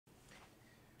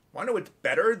Want to know what's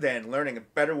better than learning a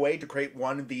better way to create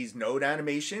one of these node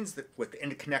animations with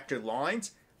interconnected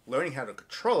lines? Learning how to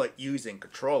control it using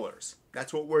controllers.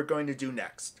 That's what we're going to do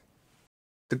next.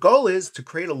 The goal is to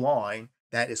create a line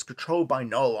that is controlled by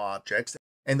null objects,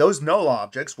 and those null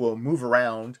objects will move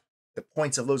around the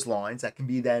points of those lines that can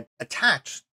be then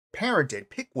attached, parented,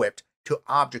 pick whipped to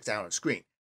objects out on the screen.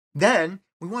 Then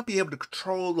we want to be able to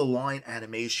control the line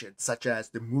animation, such as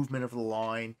the movement of the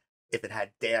line, if it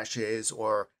had dashes,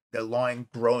 or the line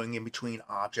growing in between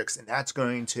objects, and that's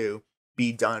going to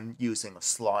be done using a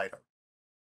slider.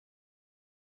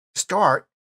 Start,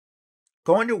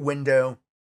 go into Window,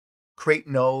 create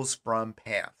nulls from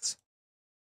paths.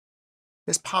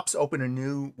 This pops open a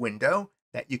new window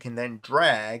that you can then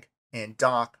drag and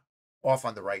dock off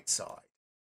on the right side.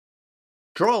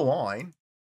 Draw a line.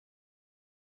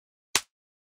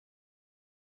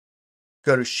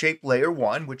 Go to Shape Layer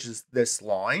 1, which is this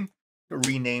line.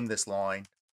 Rename this line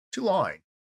to Line.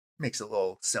 Makes it a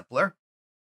little simpler.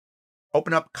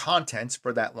 Open up Contents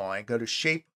for that line. Go to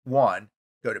Shape 1,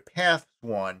 go to Path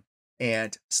 1,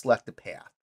 and select the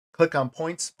path. Click on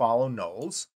Points, Follow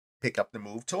Nulls. Pick up the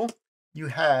Move tool. You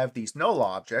have these null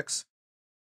objects,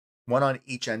 one on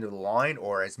each end of the line,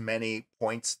 or as many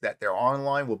points that there are on the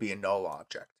line will be a null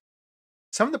object.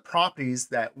 Some of the properties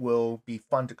that will be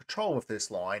fun to control with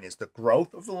this line is the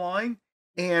growth of the line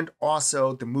and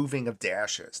also the moving of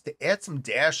dashes. To add some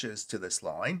dashes to this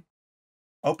line,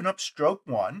 open up Stroke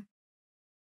 1,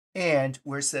 and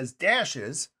where it says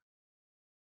dashes,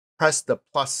 press the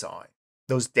plus sign.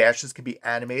 Those dashes can be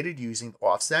animated using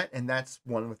offset, and that's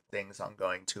one of the things I'm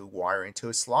going to wire into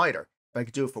a slider. If I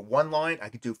could do it for one line, I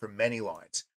could do it for many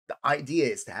lines. The idea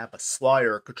is to have a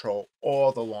slider control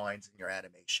all the lines in your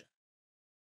animation.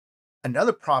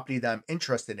 Another property that I'm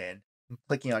interested in,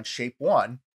 clicking on Shape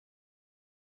 1,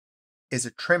 is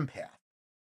a trim path.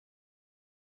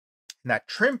 And that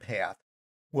trim path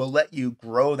will let you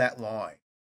grow that line.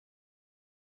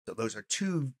 So those are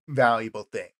two valuable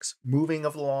things, moving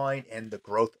of the line and the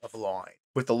growth of the line.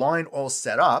 With the line all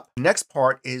set up, the next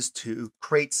part is to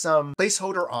create some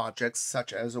placeholder objects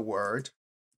such as a word.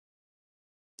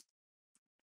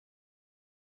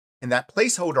 And that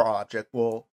placeholder object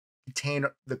will contain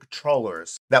the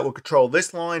controllers that will control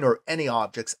this line or any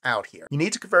objects out here. You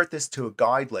need to convert this to a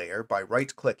guide layer by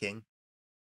right-clicking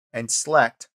and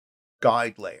select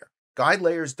guide layer. Guide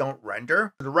layers don't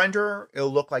render. For the renderer,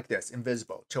 it'll look like this,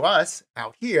 invisible. To us,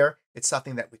 out here, it's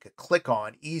something that we could click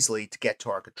on easily to get to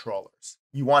our controllers.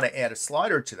 You want to add a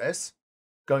slider to this.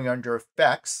 Going under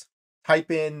Effects,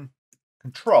 type in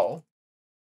Control,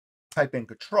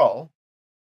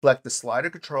 select the slider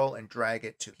control and drag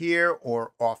it to here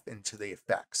or off into the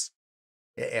effects.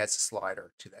 It adds a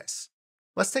slider to this.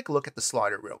 Let's take a look at the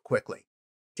slider real quickly.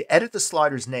 To edit the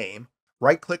slider's name,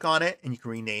 right-click on it and you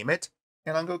can rename it.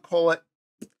 And I'm going to call it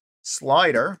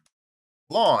Slider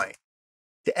Line.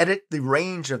 To edit the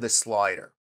range of the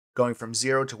slider, going from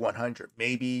 0 to 100.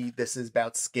 Maybe this is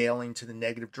about scaling to the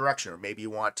negative direction, or maybe you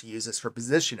want to use this for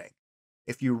positioning.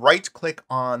 If you right-click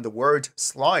on the word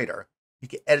slider, you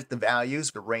can edit the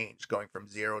values, the range, going from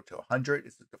 0 to 100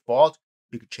 is the default.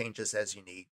 You can change this as you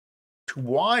need. To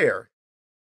wire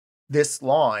this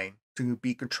line to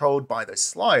be controlled by the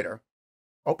slider,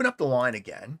 open up the line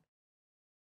again.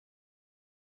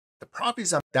 The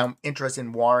properties that I'm interested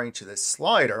in wiring to this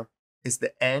slider is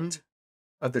the end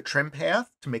of the trim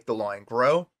path to make the line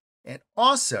grow, and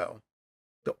also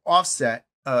the offset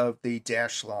of the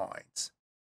dashed lines.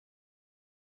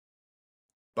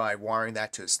 By wiring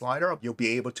that to a slider, you'll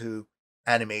be able to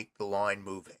animate the line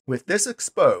moving. With this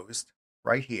exposed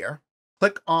right here,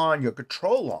 click on your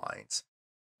control lines,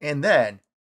 and then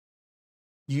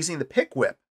using the pick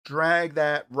whip, drag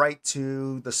that right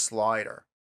to the slider.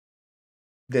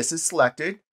 This is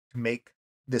selected to make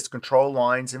this control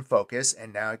lines in focus,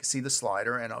 and now I can see the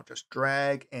slider, and I'll just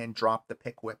drag and drop the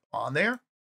pick whip on there.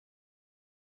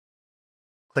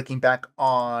 Clicking back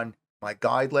on my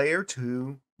guide layer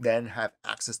to then have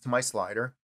access to my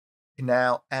slider, and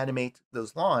now animate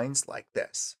those lines like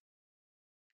this.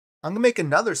 I'm going to make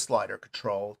another slider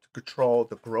control to control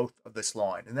the growth of this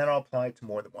line, and then I'll apply it to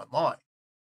more than one line.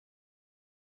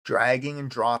 Dragging and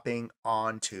dropping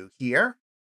onto here.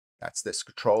 That's this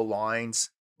control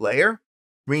lines layer.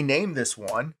 Rename this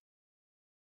one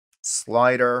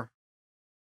Slider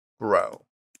Grow.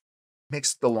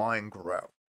 Makes the line grow.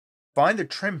 Find the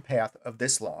trim path of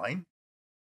this line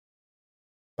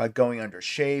by going under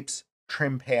Shapes,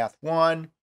 Trim Path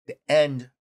 1, the end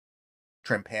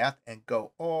trim path, and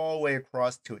go all the way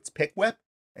across to its pick whip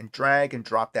and drag and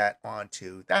drop that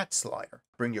onto that slider.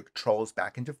 Bring your controls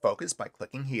back into focus by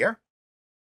clicking here.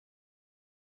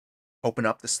 Open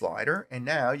up the slider, and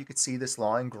now you can see this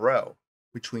line grow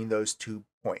between those 2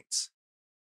 points.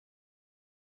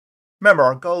 Remember,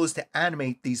 our goal is to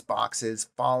animate these boxes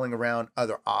following around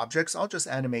other objects. I'll just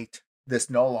animate this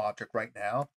null object right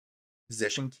now.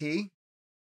 Position key,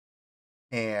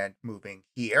 and moving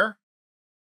here.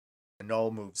 The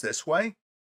null moves this way.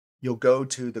 You'll go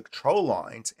to the control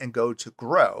lines and go to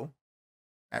grow.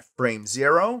 At frame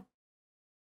 0,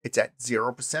 it's at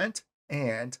 0%,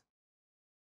 and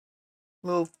a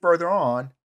little further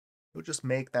on, you'll just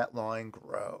make that line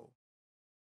grow.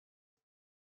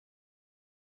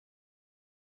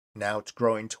 Now it's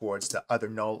growing towards the other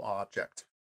null object.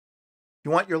 If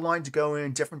you want your line to go in a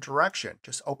different direction,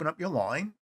 just open up your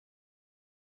line.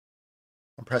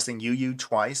 I'm pressing UU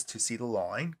twice to see the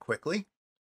line quickly.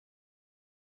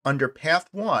 Under path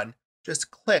 1,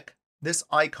 just click this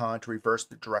icon to reverse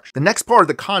the direction. The next part of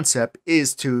the concept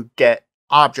is to get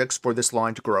objects for this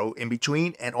line to grow in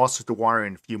between, and also to wire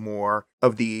in a few more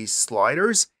of these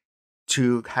sliders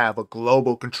to have a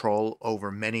global control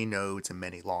over many nodes and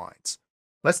many lines.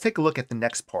 Let's take a look at the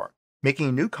next part. Making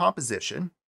a new composition,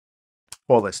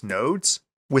 call this nodes.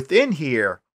 Within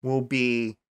here will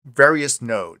be various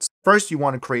nodes. First, you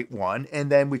want to create one,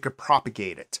 and then we could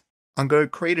propagate it. I'm going to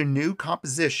create a new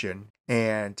composition,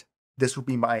 and this will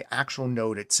be my actual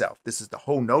node itself. This is the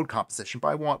whole node composition, but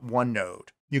I want one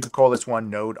node. You could call this one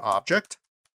node object.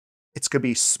 It's going to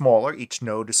be smaller. Each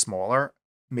node is smaller,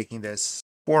 making this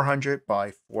 400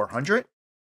 by 400.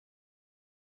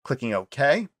 Clicking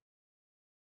OK.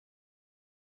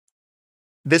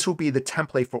 This will be the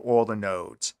template for all the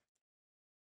nodes.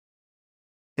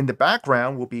 In the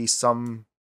background will be some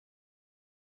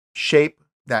shape.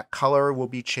 That color will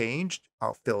be changed.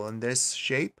 I'll fill in this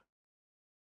shape.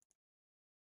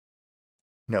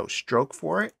 No stroke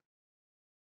for it.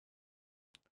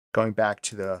 Going back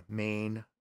to the main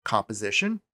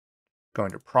composition,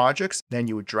 going to projects, then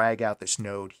you would drag out this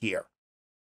node here.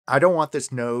 I don't want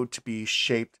this node to be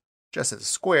shaped just as a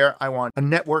square. I want a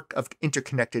network of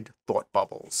interconnected thought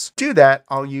bubbles. To do that,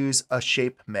 I'll use a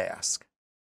shape mask.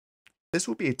 This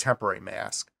will be a temporary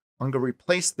mask. I'm going to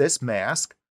replace this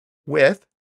mask with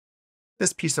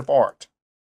this piece of art.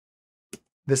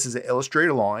 This is an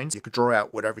Illustrator line. You could draw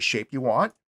out whatever shape you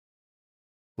want.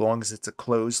 As long as it's a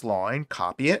closed line,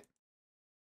 copy it.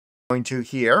 Going to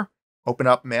here, open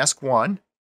up mask 1.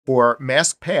 For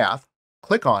mask path,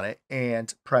 click on it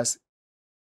and press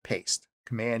paste.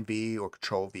 Command V or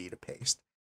Control V to paste.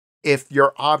 If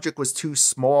your object was too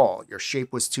small, your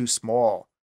shape was too small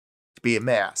to be a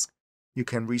mask, you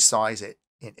can resize it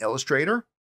in Illustrator,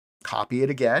 copy it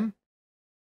again,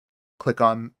 click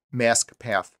on mask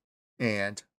path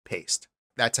and paste.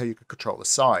 That's how you can control the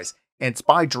size. And it's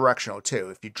bi-directional too.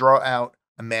 If you draw out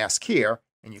a mask here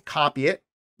and you copy it,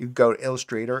 you can go to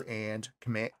Illustrator and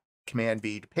Command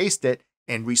V to paste it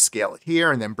and rescale it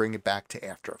here and then bring it back to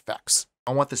After Effects.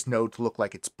 I want this node to look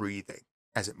like it's breathing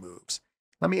as it moves.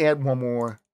 Let me add one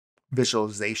more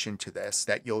visualization to this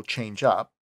that you'll change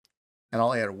up, and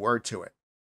I'll add a word to it.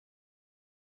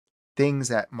 Things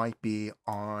that might be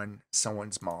on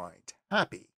someone's mind.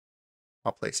 Happy.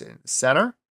 I'll place it in the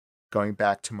center. Going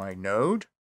back to my node.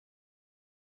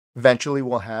 Eventually,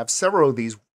 we'll have several of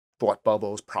these thought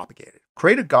bubbles propagated.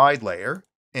 Create a guide layer,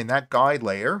 and that guide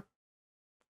layer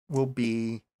will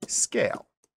be scale.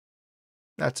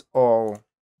 That's all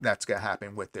that's going to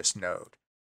happen with this node.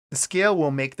 The scale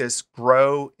will make this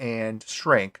grow and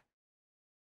shrink,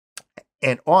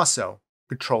 and also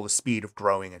control the speed of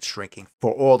growing and shrinking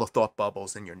for all the thought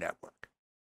bubbles in your network.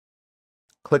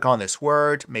 Click on this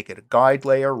word, make it a guide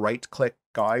layer, right-click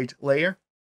guide layer.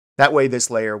 That way this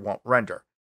layer won't render.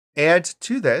 Add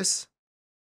to this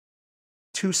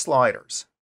 2 sliders.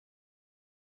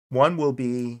 One will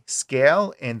be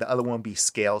scale and the other one will be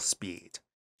ScaleSpeed.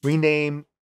 Rename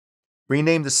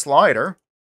the slider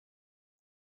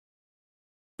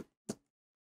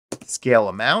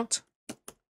ScaleAmount.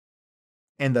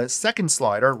 And the second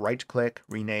slider, right-click,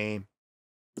 rename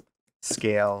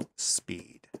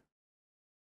ScaleSpeed.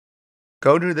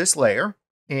 Go to this layer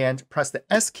and press the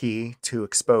S key to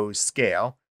expose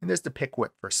scale. And there's the pick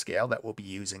whip for scale that we'll be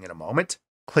using in a moment.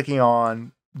 Clicking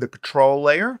on the control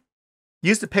layer.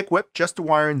 Use the pick whip just to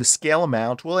wire in the scale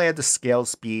amount. We'll add the scale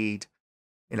speed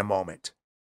in a moment.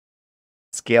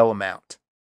 Scale amount.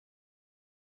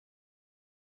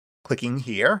 Clicking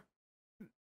here.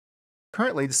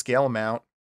 Currently, the scale amount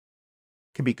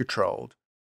can be controlled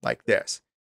like this.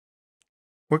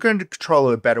 We're going to control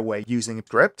it a better way using a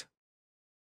script.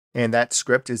 And that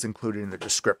script is included in the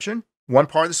description. One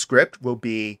part of the script will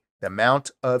be the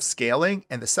amount of scaling,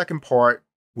 and the second part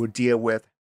will deal with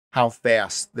how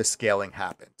fast the scaling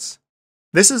happens.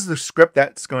 This is the script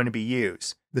that's going to be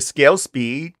used. The scale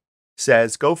speed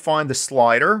says go find the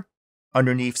slider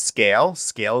underneath scale.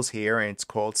 Scale is here and it's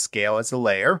called scale as a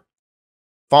layer.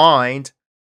 Find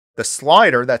the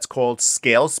slider that's called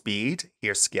ScaleSpeed.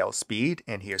 Here's ScaleSpeed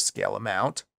and here's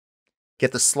ScaleAmount.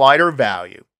 Get the slider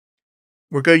value.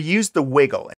 We're going to use the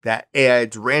wiggle that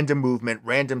adds random movement,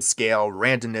 random scale,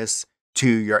 randomness to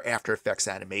your After Effects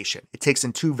animation. It takes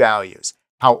in two values: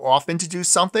 how often to do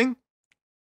something,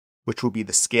 which will be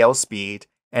the scale speed,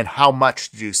 and how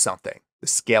much to do something, the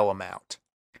scale amount.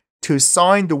 To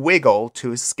assign the wiggle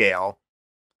to a scale,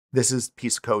 this is a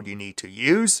piece of code you need to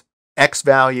use: X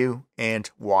value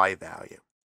and Y value.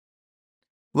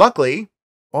 Luckily,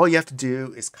 all you have to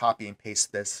do is copy and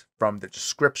paste this from the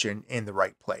description in the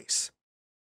right place.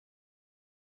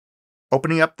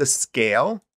 Opening up the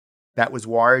scale that was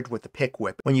wired with the pick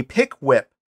whip. When you pick whip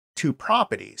two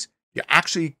properties, you're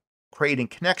actually creating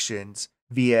connections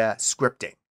via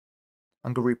scripting.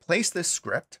 I'm going to replace this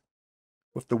script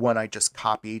with the one I just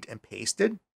copied and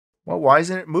pasted. Well, why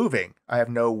isn't it moving? I have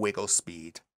no wiggle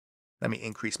speed. Let me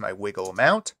increase my wiggle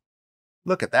amount.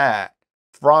 Look at that.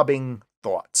 Throbbing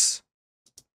thoughts.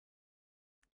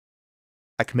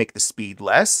 I can make the speed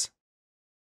less.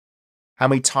 How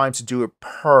many times to do it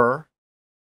per?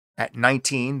 At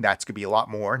 19, that's going to be a lot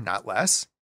more, not less.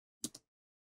 I'm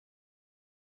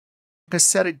going to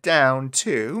set it down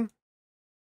to,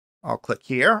 I'll click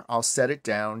here, I'll set it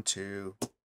down to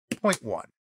 0.1.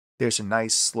 There's a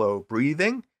nice slow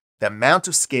breathing. The amount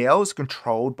of scale is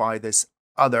controlled by this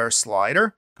other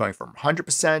slider, going from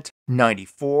 100%,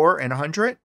 94, and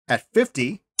 100. At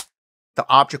 50, the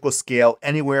object will scale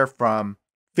anywhere from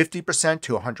 50%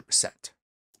 to 100%.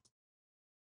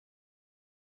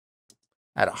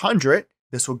 At 100,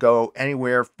 this will go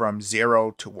anywhere from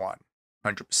 0 to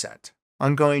 100%.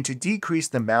 I'm going to decrease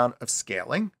the amount of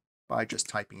scaling by just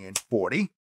typing in 40.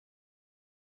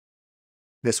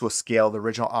 This will scale the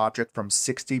original object from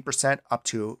 60% up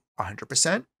to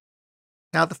 100%.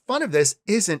 Now, the fun of this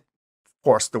isn't, of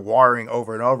course, the wiring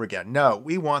over and over again. No,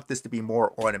 we want this to be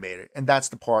more automated, and that's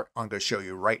the part I'm going to show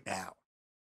you right now.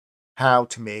 How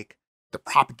to make the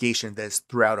propagation of this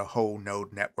throughout a whole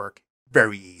node network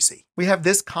very easy. We have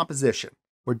this composition.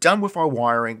 We're done with our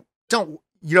wiring. You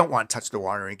don't want to touch the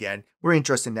wiring again. We're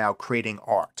interested in now creating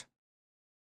art.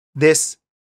 This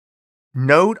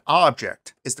node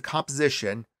object is the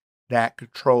composition that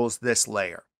controls this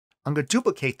layer. I'm going to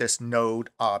duplicate this node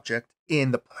object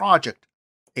in the project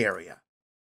area.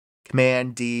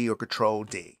 Command D or Control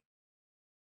D.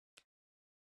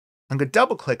 I'm going to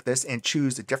double click this and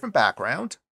choose a different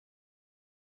background.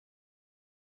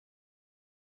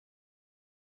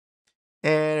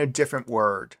 And a different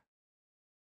word.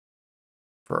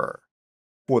 For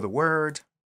the word,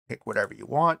 pick whatever you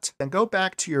want. Then go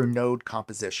back to your node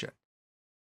composition.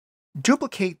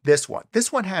 Duplicate this one.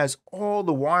 This one has all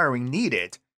the wiring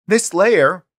needed. This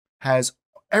layer has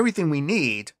everything we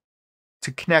need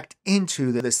to connect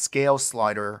into the scale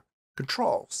slider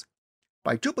controls.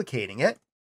 By duplicating it,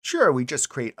 sure, we just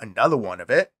create another one of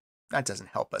it. That doesn't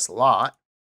help us a lot.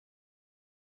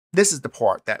 This is the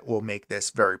part that will make this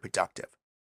very productive.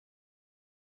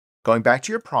 Going back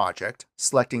to your project,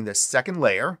 selecting the second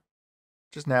layer,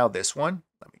 which is now this one.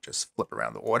 Let me just flip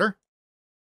around the order.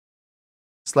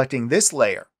 Selecting this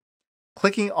layer,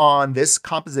 clicking on this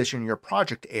composition in your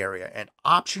project area, and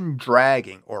option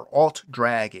dragging or alt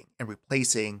dragging and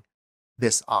replacing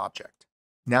this object.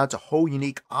 Now it's a whole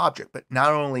unique object, but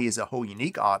not only is it a whole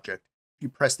unique object, if you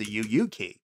press the UU key,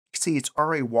 you can see it's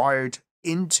already wired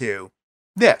into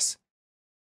this.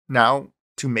 Now,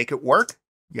 to make it work,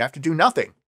 you have to do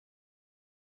nothing.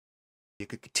 You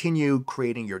could continue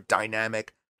creating your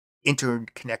dynamic,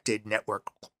 interconnected network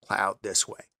cloud this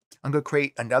way. I'm going to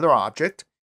create another object.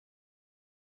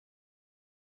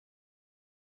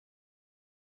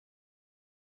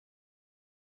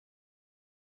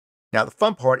 Now, the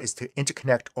fun part is to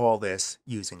interconnect all this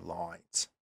using lines.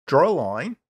 Draw a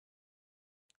line.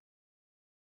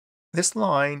 This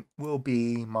line will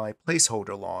be my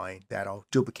placeholder line that I'll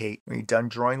duplicate. When you're done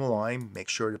drawing the line, make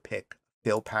sure to pick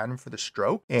fill pattern for the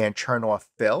stroke and turn off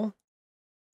fill.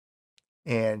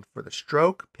 And for the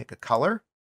stroke, pick a color.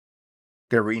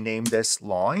 I'm going to rename this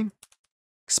line.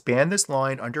 Expand this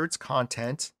line under its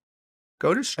content.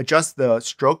 Go to adjust the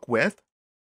stroke width.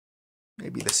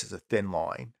 Maybe this is a thin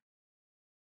line.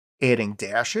 Adding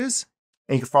dashes.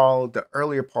 And you can follow the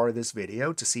earlier part of this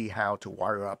video to see how to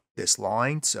wire up this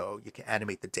line so you can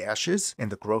animate the dashes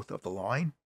and the growth of the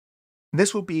line. And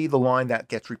this will be the line that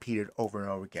gets repeated over and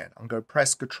over again. I'm going to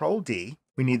press Control D.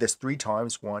 We need this 3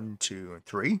 times, 1, 2, and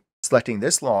 3. Selecting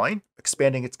this line,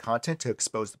 expanding its content to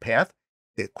expose the path.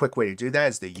 The quick way to do that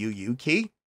is the UU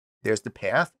key. There's the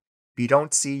path. If you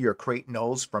don't see your create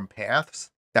nulls from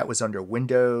paths, that was under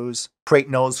Windows, create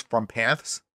nulls from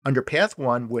paths. Under path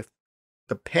 1 with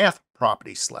the path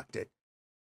property selected,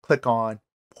 click on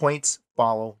points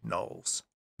follow nulls.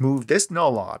 Move this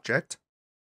null object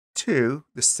to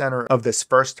the center of this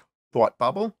first thought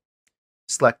bubble.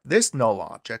 Select this null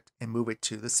object and move it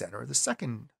to the center of the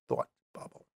second thought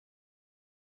bubble.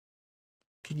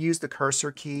 You can use the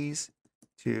cursor keys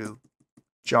to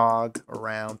jog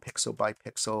around pixel by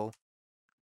pixel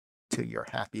till you're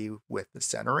happy with the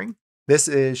centering. This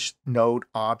is node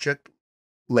object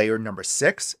layer number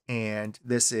 6, and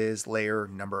this is layer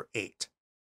number 8.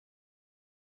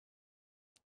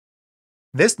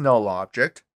 This null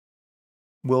object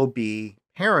will be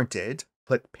parented.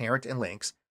 Click parent and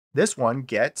links. This one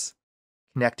gets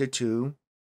connected to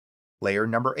layer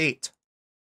number 8.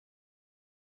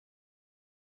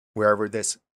 Wherever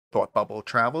this thought bubble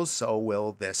travels, so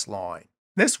will this line.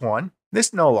 This one,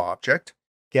 this null object,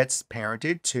 gets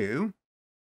parented to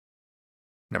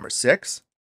number 6.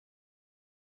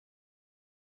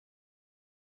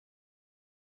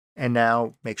 And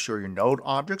now make sure your node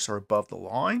objects are above the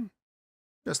line,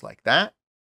 just like that.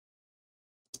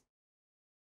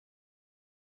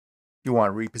 You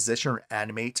want to reposition or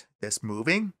animate this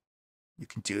moving, you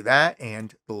can do that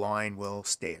and the line will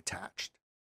stay attached.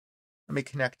 Let me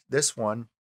connect this one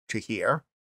to here.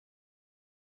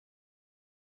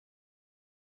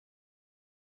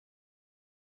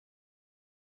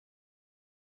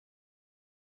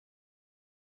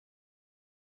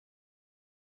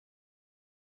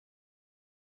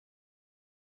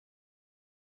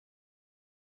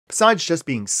 Besides just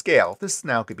being scale, this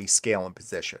now could be scale and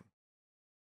position.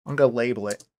 I'm going to label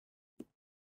it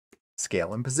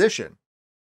scale and position.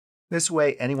 This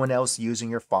way, anyone else using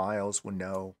your files will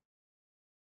know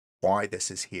why this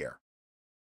is here.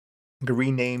 I'm going to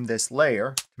rename this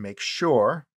layer to make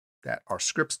sure that our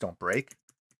scripts don't break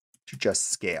to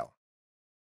just scale.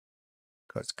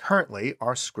 Because currently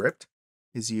our script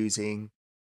is using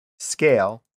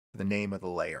scale for the name of the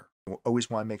layer. We'll always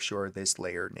want to make sure this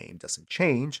layer name doesn't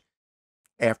change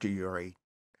after you already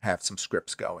have some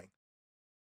scripts going.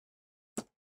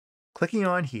 Clicking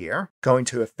on here, going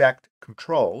to Effect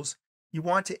Controls, you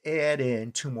want to add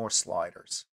in 2 more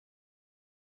sliders.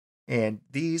 And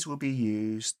these will be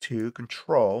used to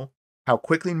control how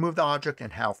quickly to move the object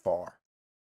and how far.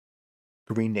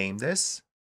 Rename this,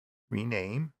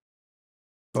 rename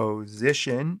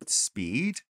Position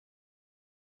Speed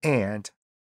and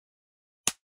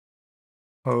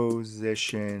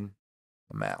Position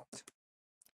Amount.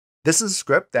 This is a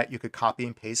script that you could copy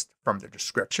and paste from the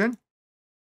description.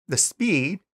 The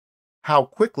speed, how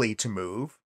quickly to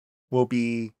move, will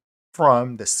be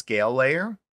from the scale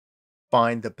layer.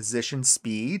 Find the position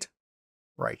speed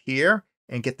right here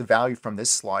and get the value from this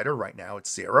slider. Right now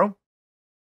it's 0.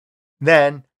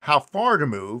 Then how far to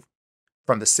move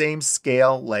from the same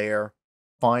scale layer,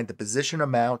 find the position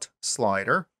amount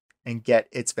slider and get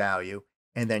its value,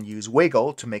 and then use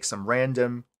wiggle to make some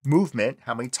random movement,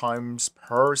 how many times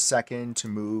per second to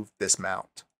move this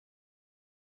mount.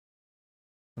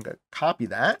 I'm going to copy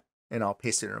that and I'll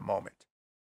paste it in a moment.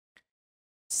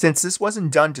 Since this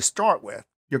wasn't done to start with,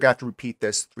 you're going to have to repeat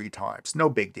this 3 times. No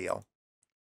big deal.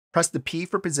 Press the P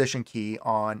for position key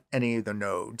on any of the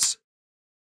nodes,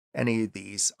 any of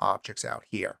these objects out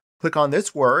here. Click on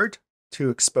this word to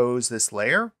expose this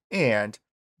layer and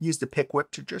use the pick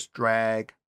whip to just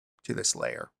drag to this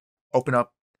layer. Open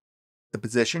up the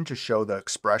position to show the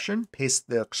expression. Paste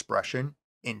the expression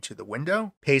into the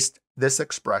window. Paste this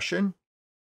expression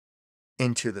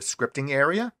into the scripting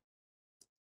area.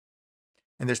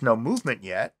 And there's no movement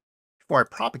yet. Before I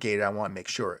propagate it, I want to make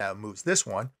sure it moves this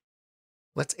one.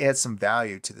 Let's add some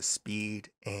value to the speed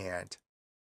and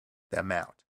the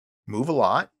amount. Move a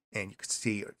lot, and you can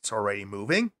see it's already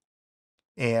moving,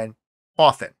 and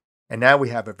often. And now we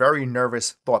have a very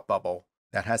nervous thought bubble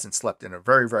that hasn't slept in a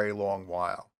very, very long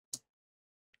while.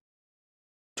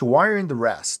 To wire in the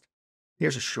rest,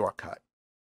 here's a shortcut.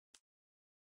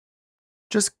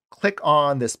 Just click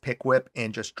on this pick whip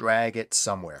and just drag it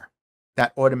somewhere.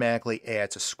 That automatically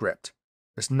adds a script.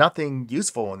 There's nothing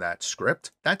useful in that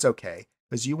script. That's okay,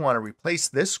 because you want to replace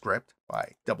this script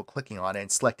by double-clicking on it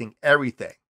and selecting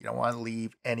everything. You don't want to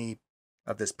leave any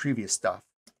of this previous stuff,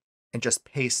 and just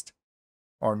paste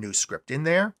our new script in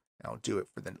there. I'll do it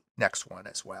for the next one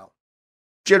as well.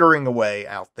 Jittering away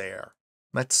out there.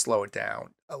 Let's slow it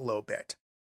down a little bit.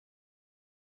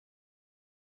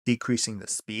 Decreasing the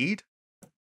speed.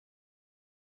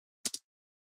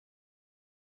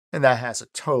 And that has a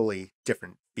totally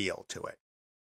different feel to it.